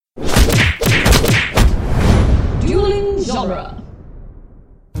genre.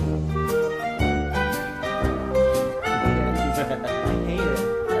 I hate it.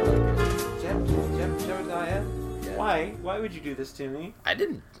 I like it. Jebediah? Yeah. Why would you do this to me? I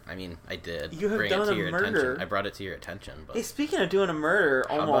didn't. I mean, I did. You have bring done it to a your murder. attention. I brought it to your attention. But Hey, speaking of doing a murder,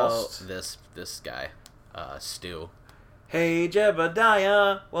 how almost. about this guy, Stu? Hey,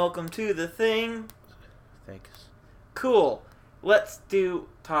 Jebediah, welcome to the thing. Thanks. Cool. Let's do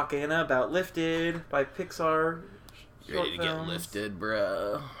Talking About Lifted by Pixar. You ready to get films. lifted,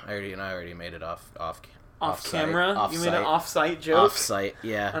 bro? I already made it off Camera? Off You site. made an off-site joke? Off-site,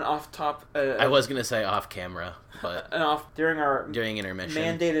 yeah. An off-top... I was gonna say off camera, but during our during intermission,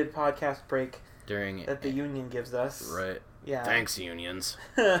 mandated podcast break during that the union gives us. right. Yeah. Thanks, unions.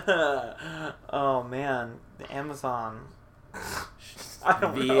 Oh, man. The Amazon. I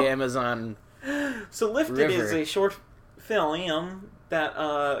don't The know. Amazon So Lifted River. is a short film that,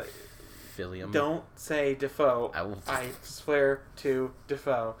 Filium. don't say Defoe. I will. I swear to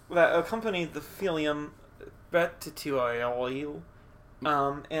Defoe. That accompanied the film Ratatouille.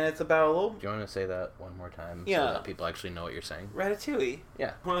 And it's about a little Do you want to say that one more time? Yeah. So that people actually know what you're saying. Ratatouille.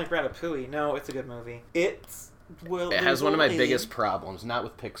 Yeah. More like Ratatouille. No, it's a good movie. It has one of my biggest problems, not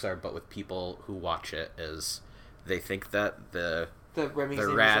with Pixar, but with people who watch it, is they think that the Remy's the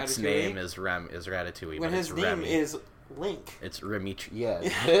name rat's is Ratatouille. name is Ratatouille, When but his it's name Remy. is Link. It's Remy. Yeah,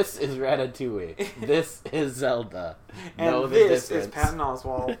 this is Ratatouille. This is Zelda. And know the this difference. is Patton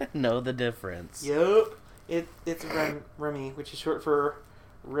Oswalt. Know the difference. Yup. It's Remy, which is short for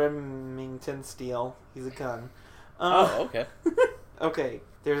Remington Steele. He's a gun. Oh, okay. Okay,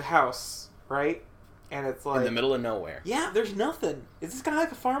 there's a house, right? And it's like... In the middle of nowhere. Yeah, there's nothing. Is this guy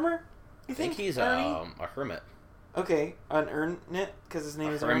like a farmer? You I think he's Ernie? a hermit. Okay, an Ernit, because his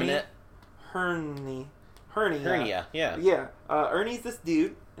name is Ernie. Hermit. Hernia. Yeah. Yeah, Ernie's this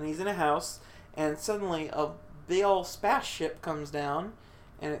dude, and he's in a house, and suddenly a big old spaceship comes down,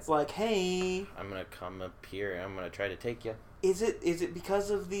 and it's like, hey, I'm gonna come up here. I'm gonna try to take you. is it because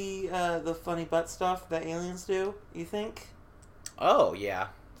of the funny butt stuff that aliens do? You think? Oh yeah.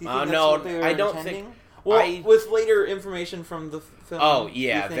 Do you think that's No, what they were I don't intending? think. Well, with later information from the film. Oh you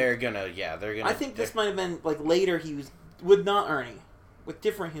yeah, think- they're gonna. I think this might have been like later. He was with not Ernie, with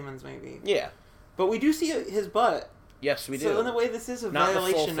different humans maybe. Yeah. But we do see his butt. Yes, we do. So in a way, this is a Not the full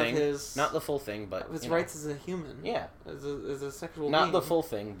violation thing. of his Not the full thing, but of his you know. rights as a human. Yeah. As a sexual Not being. the full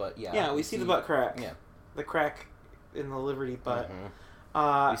thing, but yeah. Yeah, we see the butt crack. Yeah. The crack in the Liberty butt.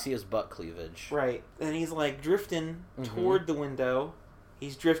 We see his butt cleavage. Right. And he's like drifting toward the window.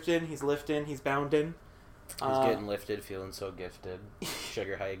 He's drifting, he's lifting, he's bounding. He's getting lifted, feeling so gifted.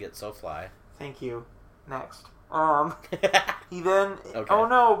 Sugar, how you get so fly. Thank you. Next. He then... Okay. Oh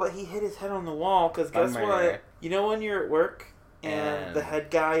no, but he hit his head on the wall, because guess Bummer. what? You know when you're at work, and the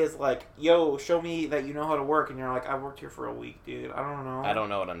head guy is like, yo, show me that you know how to work, and you're like, I've worked here for a week, dude. I don't know. I don't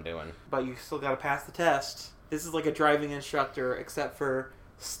know what I'm doing. But you still gotta pass the test. This is like a driving instructor, except for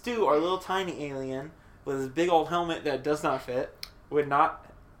Stu, our little tiny alien, with his big old helmet that does not fit, would not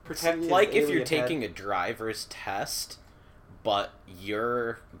protect It's his like if alien you're head. taking a driver's test, but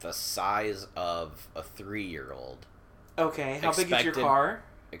you're the size of a 3-year-old. Okay, how big is your expected- car?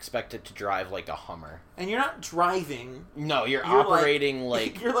 Expected to drive like a Hummer. And you're not driving. No, you're You're operating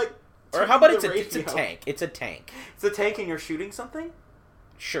like... You're like... Or how about turning it's the a radio. tank? It's a tank. It's a tank and you're shooting something?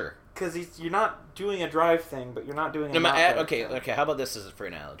 Sure. Because you're not doing a drive thing, but you're not doing a No, not drive okay, thing. okay. How about this as for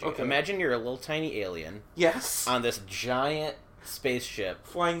analogy? Okay. Imagine you're a little tiny alien Yes. on this giant spaceship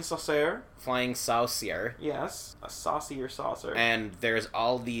Flying saucer. flying saucer, Yes. A saucy or saucer. and there's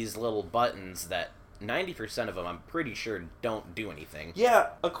all these little buttons that 90% of them, I'm pretty sure, don't do anything. Yeah,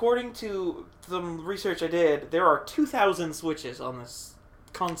 according to some research I did, there are 2,000 switches on this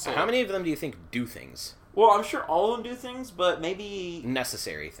console. How many of them do you think do things? Well, I'm sure all of them do things, but maybe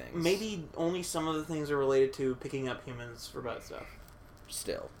Necessary things. only some of the things are related to picking up humans for butt stuff.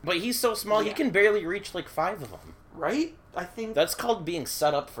 Still. But he's so small, he Yeah. can barely reach like 5 of them. Right? I think That's called being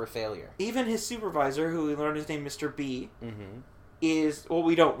set up for failure. even his supervisor, who we learned his name Mr. B, Mm-hmm. is... Well,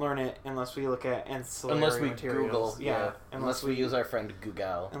 we don't learn it unless we look at ancillary Unless we materials. Google, Yeah. Unless we use our friend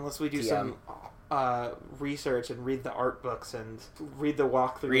Google. Unless we do TM. some research and read the art books and read the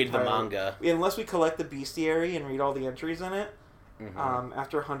walkthrough. Read the entirely. manga. Unless we collect the bestiary and read all the entries in it, Mm-hmm.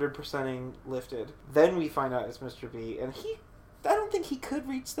 after 100%ing lifted, then we find out it's Mr. B, and I don't think he could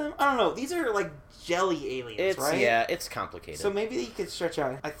reach them. I don't know. These are like jelly aliens, right? Yeah, it's complicated. So maybe he could stretch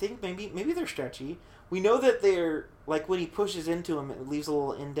out. I think maybe they're stretchy. We know that they're like when he pushes into them, it leaves a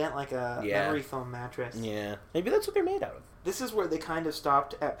little indent like a memory foam mattress. Yeah, maybe that's what they're made out of. This is where they kind of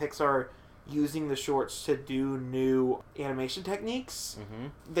stopped at Pixar using the shorts to do new animation techniques.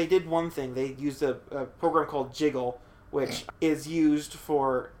 Mm-hmm. They did one thing. They used a program called Jiggle, which is used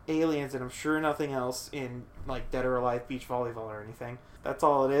for aliens, and I'm sure nothing else in like Dead or Alive beach volleyball or anything. That's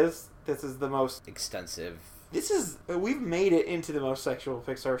all it is. This is the most extensive. We've made it into the most sexual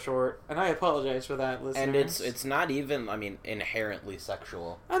Pixar short, and I apologize for that, listeners. And it's not even, I mean, inherently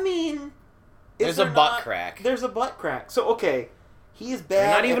sexual. I mean, there's a butt crack. There's a butt crack. So okay, he is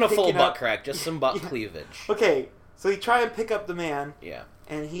bad. Not even a full butt up... crack, just some butt cleavage. Okay, so he try and pick up the man. Yeah.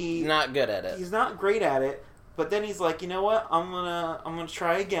 And he's not good at it. He's not great at it. But then he's like, you know what? I'm gonna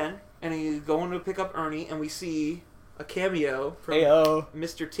try again. And he's going to pick up Ernie, and we see a cameo from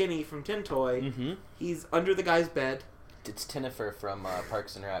Mr. Tinney from Tin Toy. Mm-hmm. He's under the guy's bed. It's Tinnifer from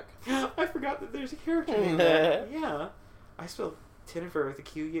Parks and Rec. I forgot that there's a character named that. Yeah. I spelled Tinnifer with a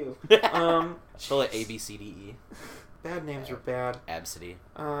Q-U. Spell it A-B-C-D-E. Bad names are bad. Absidy.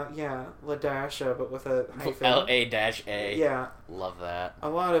 Yeah. Ladasha, but with a hyphen. L-A-A. Yeah. Love that. A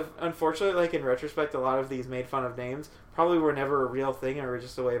lot of, unfortunately, like in retrospect, a lot of these made fun of names probably were never a real thing, and were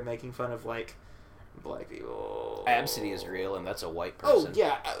just a way of making fun of, like, black people. Absidy is real, and that's a white person. Oh,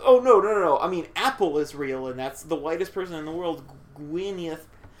 yeah. Oh, no. I mean, Apple is real, and that's the whitest person in the world, Gwyneth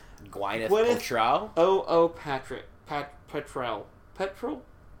Paltrow? O. Patrick. Patrick.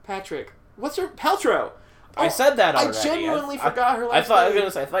 What's her? Paltrow. I said that already. I genuinely forgot her last name.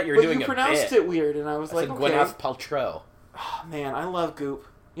 I thought you were doing a bit. But you pronounced it weird, and I was like, okay. Gwyneth Paltrow. Oh, man, I love Goop.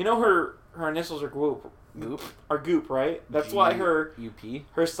 You know her initials are Goop. Goop? Are Goop, right? That's why her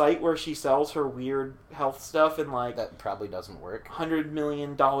site where she sells her weird health stuff and like... That probably doesn't work. $100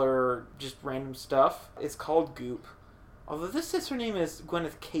 million just random stuff. It's called Goop. Although this says her name is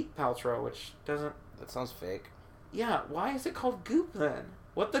Gwyneth Kate Paltrow, which doesn't... That sounds fake. Yeah, why is it called Goop then?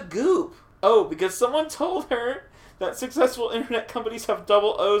 What the Goop? Oh, because someone told her that successful internet companies have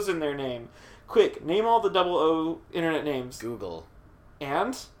double O's in their name. Quick, name all the double O internet names. Google.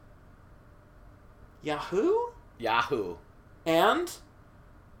 And? Yahoo? Yahoo. And?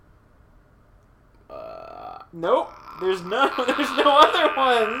 Nope. There's no other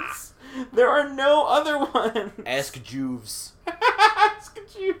ones. There are no other ones. Ask Jeeves. Ask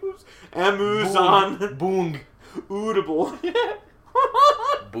Jeeves. Amazon. Boong. Audible.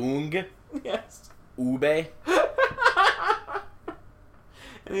 Boong. Yes. Ube.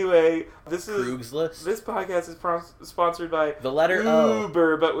 Anyway, this podcast is sponsored by the letter O.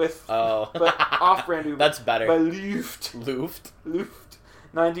 Uber, but off-brand Uber. That's better. By Luft. Luft.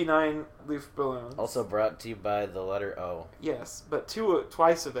 99 Luft balloons. Also brought to you by the letter O. Yes, but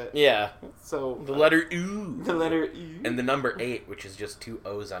twice of it. Yeah. So the letter U. The letter U. And the number 8, which is just 2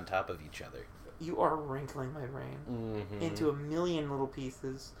 O's on top of each other. You are wrinkling my brain into a million little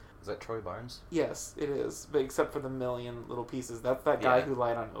pieces. Is that Troy Barnes? Yes, it is. But except for the million little pieces. That's that guy who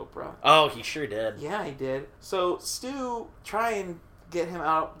lied on Oprah. Oh, he sure did. Yeah, he did. So Stu try and get him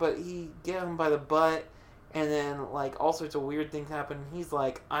out, but he get him by the butt, and then like all sorts of weird things happen. He's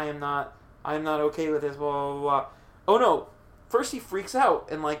like, I am not okay with this, blah, blah, blah. Oh no. First he freaks out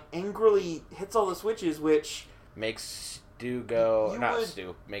and like angrily hits all the switches, which makes Stu go...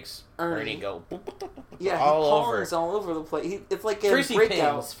 makes Ernie go... Yeah, he pongs all over the place. It's like a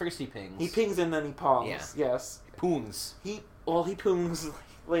breakout. First he pings. He pings and then he pongs. Yeah. Yes. Poons. He poons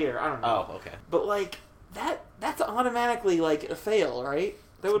later. I don't know. Oh, okay. But like that's automatically like a fail, right?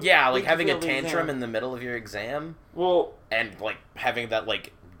 That would like having a tantrum in the middle of your exam. Well, and like having that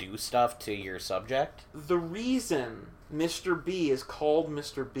like do stuff to your subject. The reason Mr. B is called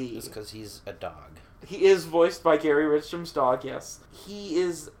Mr. B is because he's a dog. He is voiced by Gary Richmond's dog, yes. He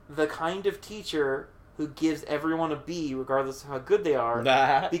is the kind of teacher who gives everyone a B, regardless of how good they are,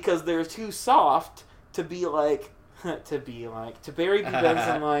 because they're too soft to be like, to Barry B.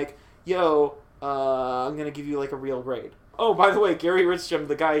 Benson like, yo, I'm going to give you like a real grade. Oh, by the way, Gary Richmond,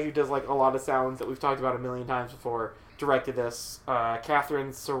 the guy who does like a lot of sounds that we've talked about a million times before, directed this.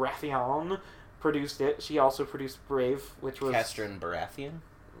 Catherine Sarafian produced it. She also produced Brave, which was... Catherine Baratheon?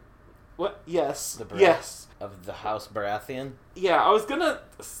 What? Yes. Yes. Of the House Baratheon? Yeah, I was gonna,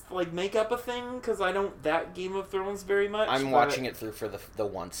 like, make up a thing, because I don't that Game of Thrones very much. I'm watching it through for the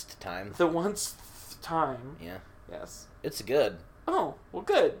once time. The once time? Yeah. Yes. It's good. Oh, well,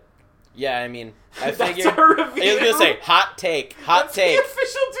 good. Yeah, I mean, I That's figured... our review? I was gonna say, hot take. That's take. The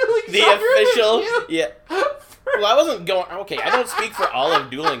official Dueling Genre review? Yeah. Well, I wasn't going... Okay, I don't speak for all of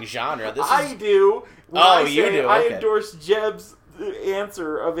Dueling Genre. This is... I do. You do? Okay. I endorse Jeb's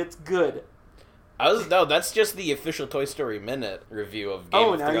answer of it's good. That's just the official Toy Story Minute review of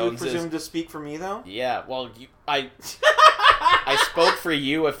Game of Thrones. Oh, now you presume to speak for me, though? Yeah, well, I spoke for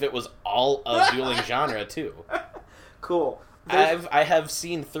you if it was all of Dueling Genre, too. Cool. I have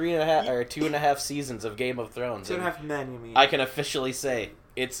seen 2.5 seasons of Game of Thrones. 2.5 men, you mean? I can officially say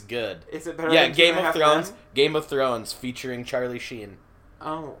It's good. Is it better? Yeah, than Game of Thrones. Men? Game of Thrones featuring Charlie Sheen.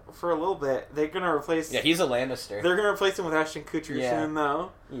 Oh, for a little bit, they're gonna replace. Yeah, he's a Lannister. They're gonna replace him with Ashton Kutcher soon,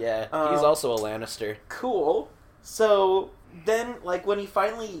 though. Yeah, he's also a Lannister. Cool. So then, like, when he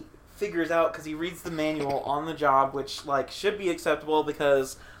finally figures out, because he reads the manual on the job, which like should be acceptable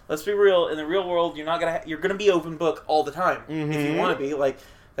because let's be real, in the real world, you're gonna be open book all the time if you want to be. Like,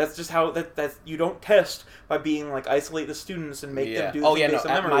 that's just how that's you don't test by being like isolate the students and make them do. Based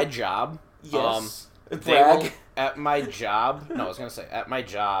on at memory. my job. Yes. Brag. At my job. No, I was gonna say at my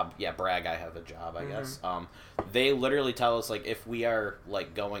job. Yeah, brag. I have a job. I guess. They literally tell us like if we are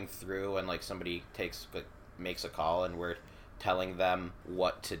like going through and like somebody makes a call and we're telling them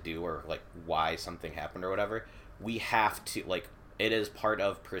what to do or like why something happened or whatever, we have to like it is part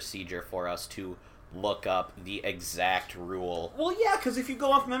of procedure for us to look up the exact rule. Well, yeah, because if you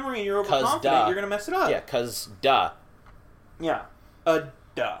go off memory and you're overconfident, you're gonna mess it up. Yeah, because duh. Yeah,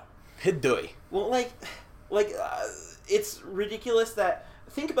 duh. Hidui. Well, it's ridiculous that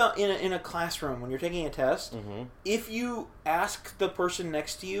think about in a classroom when you're taking a test. Mm-hmm. If you ask the person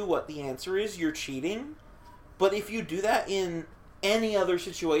next to you what the answer is, you're cheating. But if you do that in any other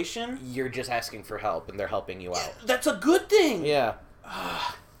situation, you're just asking for help and they're helping you out. That's a good thing. Yeah.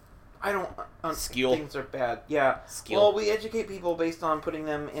 I don't... Skill. Things are bad. Yeah. Skill. Well, we educate people based on putting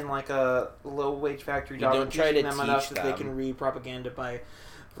them in like a low-wage factory job and teaching them enough that they can read propaganda by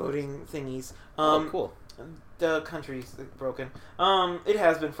voting thingies. Cool. The country's broken. It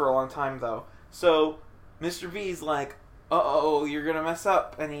has been for a long time, though. So, Mr. B's like, uh-oh, you're gonna mess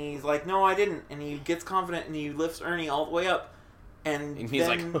up. And he's like, no, I didn't. And he gets confident and he lifts Ernie all the way up. And he's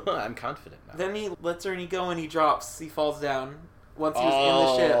like, I'm confident now. Then he lets Ernie go and he drops. He falls down once he was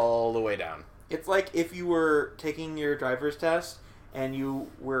in the ship. All the way down. It's like if you were taking your driver's test and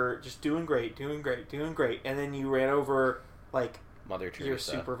you were just doing great, and then you ran over, like, Mother Teresa. Your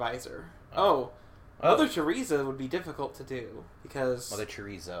supervisor. Mother Teresa would be difficult to do because... Mother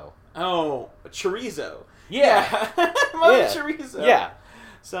Chorizo. Oh, chorizo. Yeah. Mother Chorizo. Yeah.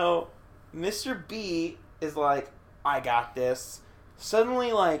 So, Mr. B is like, I got this.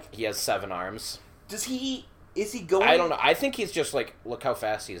 Suddenly, like... He has 7 arms. Is he going... I don't know. I think he's just like, look how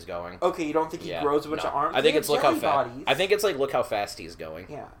fast he's going. Okay, you don't think he grows a bunch of arms? I think it's look how fast. I think it's like, look how fast he's going.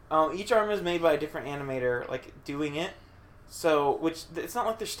 Yeah. Each arm is made by a different animator, like, doing it. So, which, it's not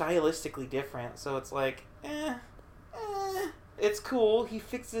like they're stylistically different, so it's like, it's cool. He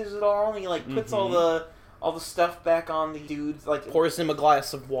fixes it all, and he, like, puts all the stuff back on the dudes, like... Pours him a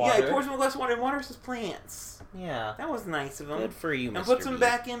glass of water. Yeah, he pours him a glass of water and waters his plants. Yeah. That was nice of him. Good for you, Mr. And puts him B.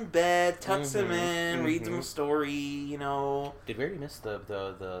 back in bed, tucks him in, reads him a story, you know... Did we already miss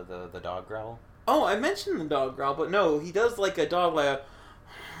the dog growl? Oh, I mentioned the dog growl, but no, he does, like, a dog, like a...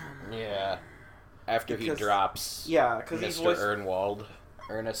 Yeah. After he drops Mr. Ernwald.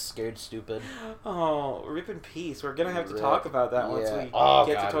 Ernest Scared Stupid. Oh, rip in peace. We're going to have to talk about that once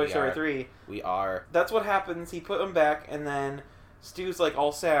we get to Toy Story 3. We are. That's what happens. He put him back, and then Stu's like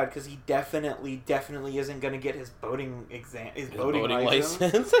all sad because he definitely isn't going to get his boating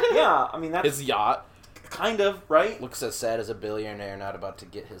license. Yeah, I mean, that's... His yacht. Kind of, right? Looks as sad as a billionaire not about to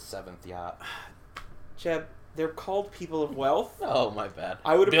get his 7th yacht. Jeb... They're called people of wealth. Oh, my bad.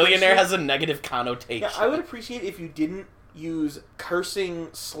 Billionaire has a negative connotation. Yeah, I would appreciate if you didn't use cursing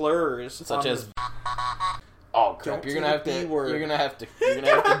slurs such as. Oh crap! You're gonna have to.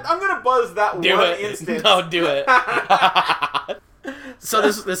 I'm gonna buzz that one instance. No, do it. So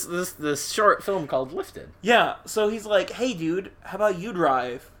this short film called Lifted. Yeah. So he's like, "Hey, dude, how about you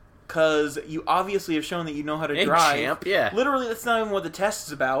drive? Because you obviously have shown that you know how to drive." Champ, yeah. Literally, that's not even what the test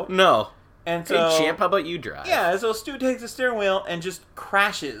is about. No. And so, hey, Champ, how about you drive? Yeah, so Stu takes the steering wheel and just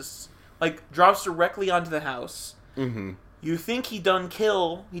crashes. Like, drops directly onto the house. Mm-hmm. You think he did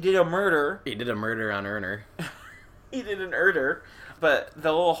a murder. He did a murder on Erner. He did an Erder. But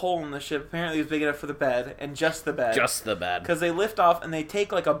the little hole in the ship apparently was big enough for the bed, and just the bed. Just the bed. Because they lift off and they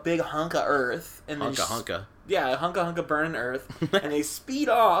take like a big hunk of earth. And Hunka. Yeah, a hunk of burning earth. And they speed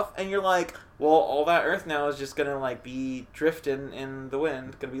off, and you're like, well, all that earth now is just gonna like be drifting in the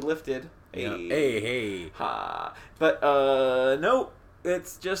wind, gonna be lifted. Hey. Ha. But, nope.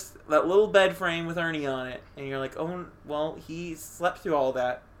 It's just that little bed frame with Ernie on it. And you're like, oh, well, he slept through all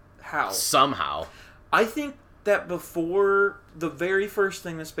that. How? Somehow. I think that before the very first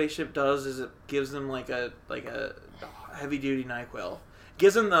thing the spaceship does is it gives them like a heavy-duty NyQuil.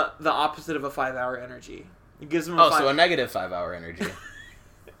 Gives them the opposite of a 5-hour energy. It gives them so a negative 5-hour energy.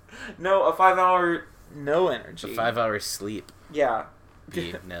 No, a 5-hour no energy. A 5-hour sleep. Yeah.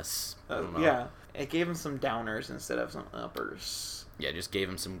 Ness. Yeah. It gave him some downers instead of some uppers. Yeah, just gave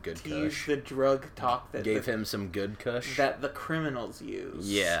him some good kush. Use the drug talk that gave him some good kush that the criminals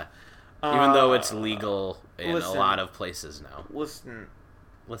use. Yeah, even though it's legal in a lot of places now. Listen,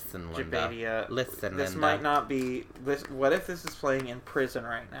 Linda. Jabadia, listen, this Linda. might not be. What if this is playing in prison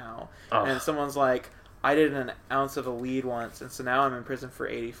right now, and someone's like, "I did an ounce of a weed once, and so now I'm in prison for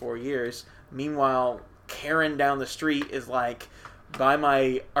 84 years." Meanwhile, Karen down the street is like, "Buy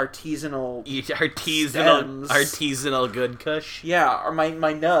my artisanal good kush." Yeah, or my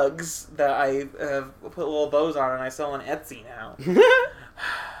nugs that I put little bows on and I sell on Etsy now.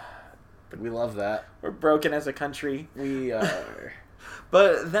 We love that. We're broken as a country. We are.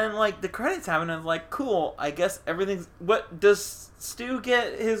 But then, like, the credits happen and like, cool, I guess everything's... What, does Stu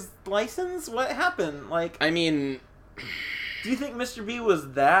get his license? What happened? Like... I mean... Do you think Mr. B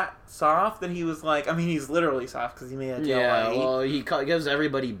was that soft that he was like... I mean, he's literally soft because he made a JLI. Yeah, well, he gives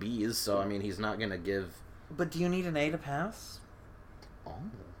everybody B's, so, I mean, he's not gonna give... But do you need an A to pass? Oh.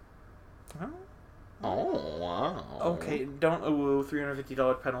 Huh? Oh, wow. Okay, don't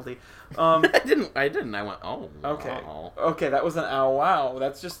 $350 penalty. I didn't. I went, oh, okay. Wow. Okay, that was an ow wow.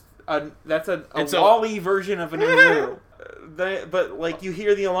 That's just a Wall-E version of an ooh. But like you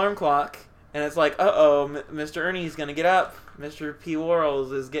hear the alarm clock and it's like, uh-oh, Mr. Ernie's going to get up. Mr. P.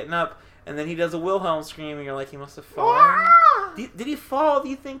 Worrells is getting up, and then he does a Wilhelm scream and you're like, he must have fallen. Did he fall, do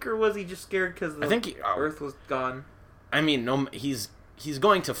you think, or was he just scared because the Earth was gone? I mean, no, he's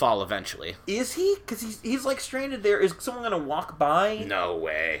going to fall eventually. Is he? Because he's like stranded there. Is someone going to walk by? No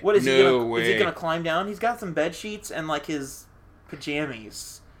way. What is he going to... Is he going to climb down? He's got some bed sheets and like his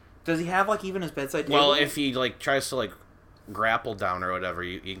pajamas. Does he have like even his bedside table? Well, if he like tries to like grapple down or whatever,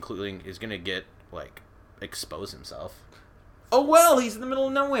 including he's going to get like expose himself. Oh well, he's in the middle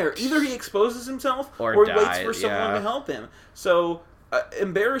of nowhere. Either he exposes himself or he waits for someone to help him. So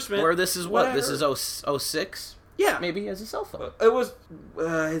embarrassment. Or this is what? This is 06? Yeah. Maybe he has a cell phone. It was...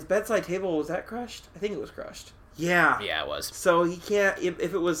 his bedside table, was that crushed? I think it was crushed. Yeah. Yeah, it was. So he can't...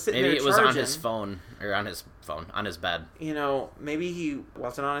 If it was sitting maybe there it charging... was on his phone. Or on his bed. You know, maybe he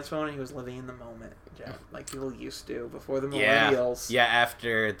wasn't on his phone and he was living in the moment, Jeff. Like people used to before the millennials. Yeah,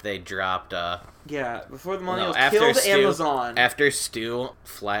 after they dropped... Yeah, before the millennials killed Amazon. After Stu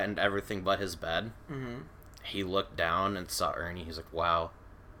flattened everything but his bed, mm-hmm. he looked down and saw Ernie. He's like, wow,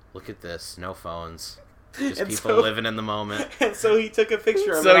 look at this. No phones. Just people living in the moment. And so he took a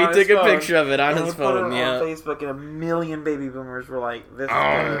picture of it. So he took a picture of it on his phone, yeah. On Facebook, and 1 million baby boomers were like, "This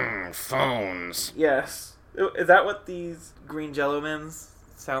is phones." Yes, is that what these green Jello men's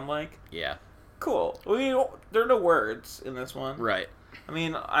sound like? Yeah. Cool. There are no words in this one, right? I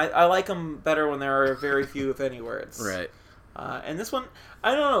mean, I like them better when there are very few, if any, words. Right. And this one,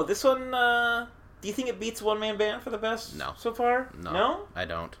 I don't know. This one, do you think it beats One Man Band for the best? No. So far? No, I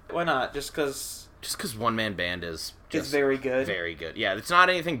don't. Why not? Just because One Man Band is just very good. Very good. Yeah, it's not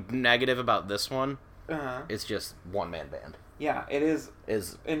anything negative about this one. Uh-huh. It's just One Man Band. Yeah, it is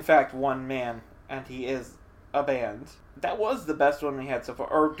in fact one man, and he is a band. That was the best one we had so far.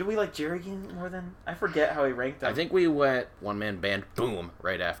 Or do we like Jerry Game more than... I forget how he ranked them. I think we went One Man Band, boom,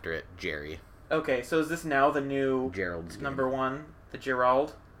 right after it, Jerry. Okay, so is this now the new... Gerald's number game. One? The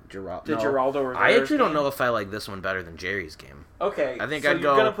Gerald? Geraldo Geraldo I actually don't know if I like this one better than Jerry's Game. Okay, I think so I'd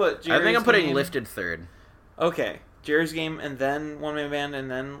go... Gonna put Jerry's I think I'm putting Game. Lifted third. Okay, Jerry's Game and then One Man Band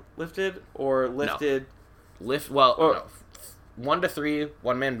and then Lifted? Or Lifted... No. No. 1 to 3,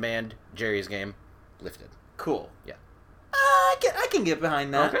 One Man Band, Jerry's Game, Lifted. Cool. Yeah. I can get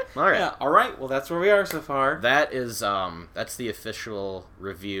behind that. Okay, alright. Yeah, alright, well that's where we are so far. That is, that's the official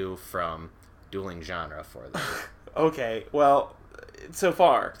review from Dueling Genre for them. Okay, well, so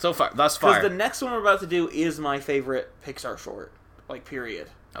far. Thus far. Because the next one we're about to do is my favorite Pixar short. Like, period.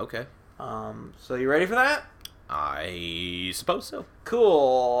 Okay. So you ready for that? I suppose so.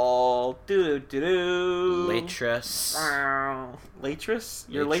 Cool. Do-do-do-do. Latris. Latris?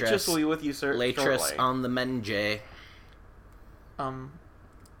 Your Latris will be with you, sir. Latris shortly. on the Menjay.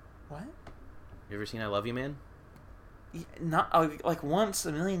 What? You ever seen I Love You, Man? Not like once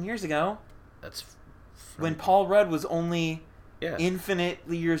a million years ago. That's when Paul Rudd was only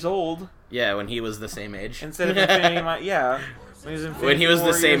infinitely years old. Yeah, when he was the same age. Instead of infinity, yeah. When he was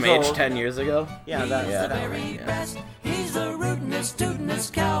the same age 10 years ago. Yeah, that's the very best. He's the rootinest,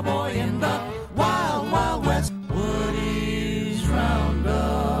 tootinest cowboy in the Wild